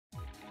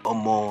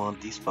Omo,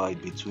 this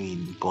fight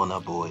between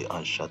Burna Boy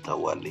and Shatta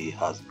Wale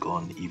has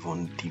gone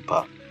even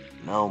deeper.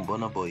 Now,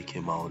 Burna Boy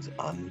came out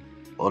and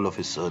all of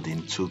a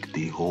sudden took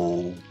the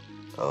whole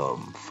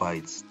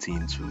fight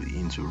thing to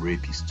into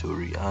rape his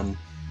story, and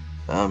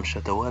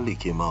Shatta Wale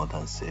came out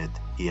and said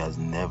he has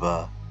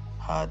never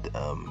had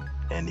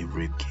any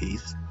rape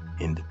case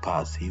in the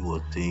past. He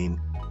was saying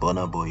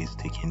Burna Boy is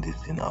taking this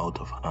thing out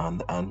of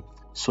hand, and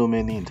so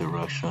many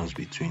interactions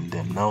between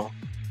them. Now,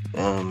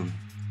 um,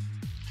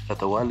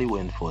 Shatawale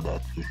went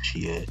further to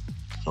share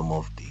some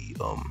of the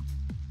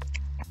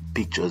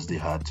pictures they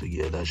had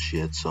together,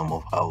 shared some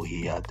of how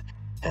he had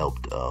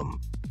helped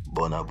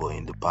Burna Boy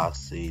in the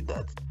past, say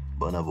that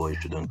Burna Boy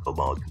shouldn't come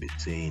out to be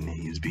saying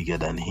he's bigger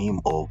than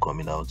him, or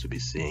coming out to be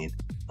saying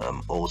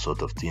all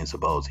sort of things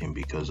about him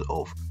because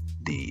of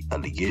the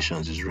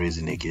allegations he's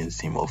raising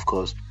against him. Of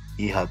course,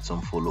 he had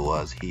some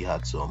followers, he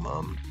had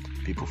some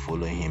people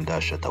following him,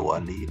 that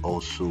Shatawale.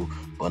 Also,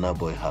 Burna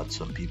Boy had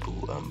some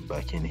people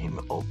backing him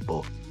up,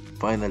 but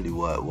finally,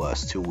 we're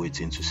still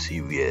waiting to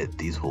see where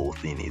this whole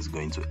thing is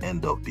going to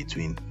end up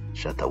between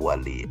Shatta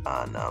Wale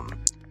and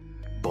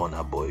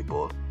Burna Boy.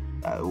 But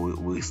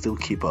we'll still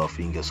keep our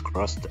fingers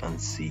crossed and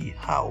see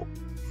how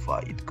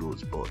far it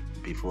goes. But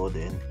before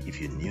then,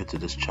 if you're new to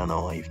this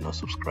channel and you've not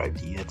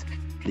subscribed yet,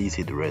 please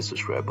hit the red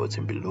subscribe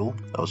button below.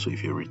 Also,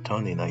 if you're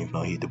returning and you've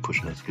not hit the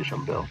push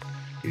notification bell,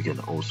 you can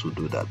also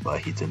do that by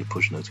hitting the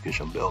push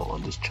notification bell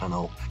on this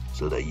channel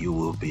so that you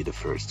will be the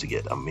first to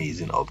get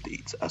amazing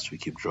updates as we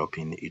keep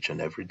dropping each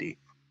and every day.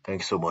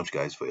 Thanks so much,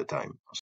 guys, for your time.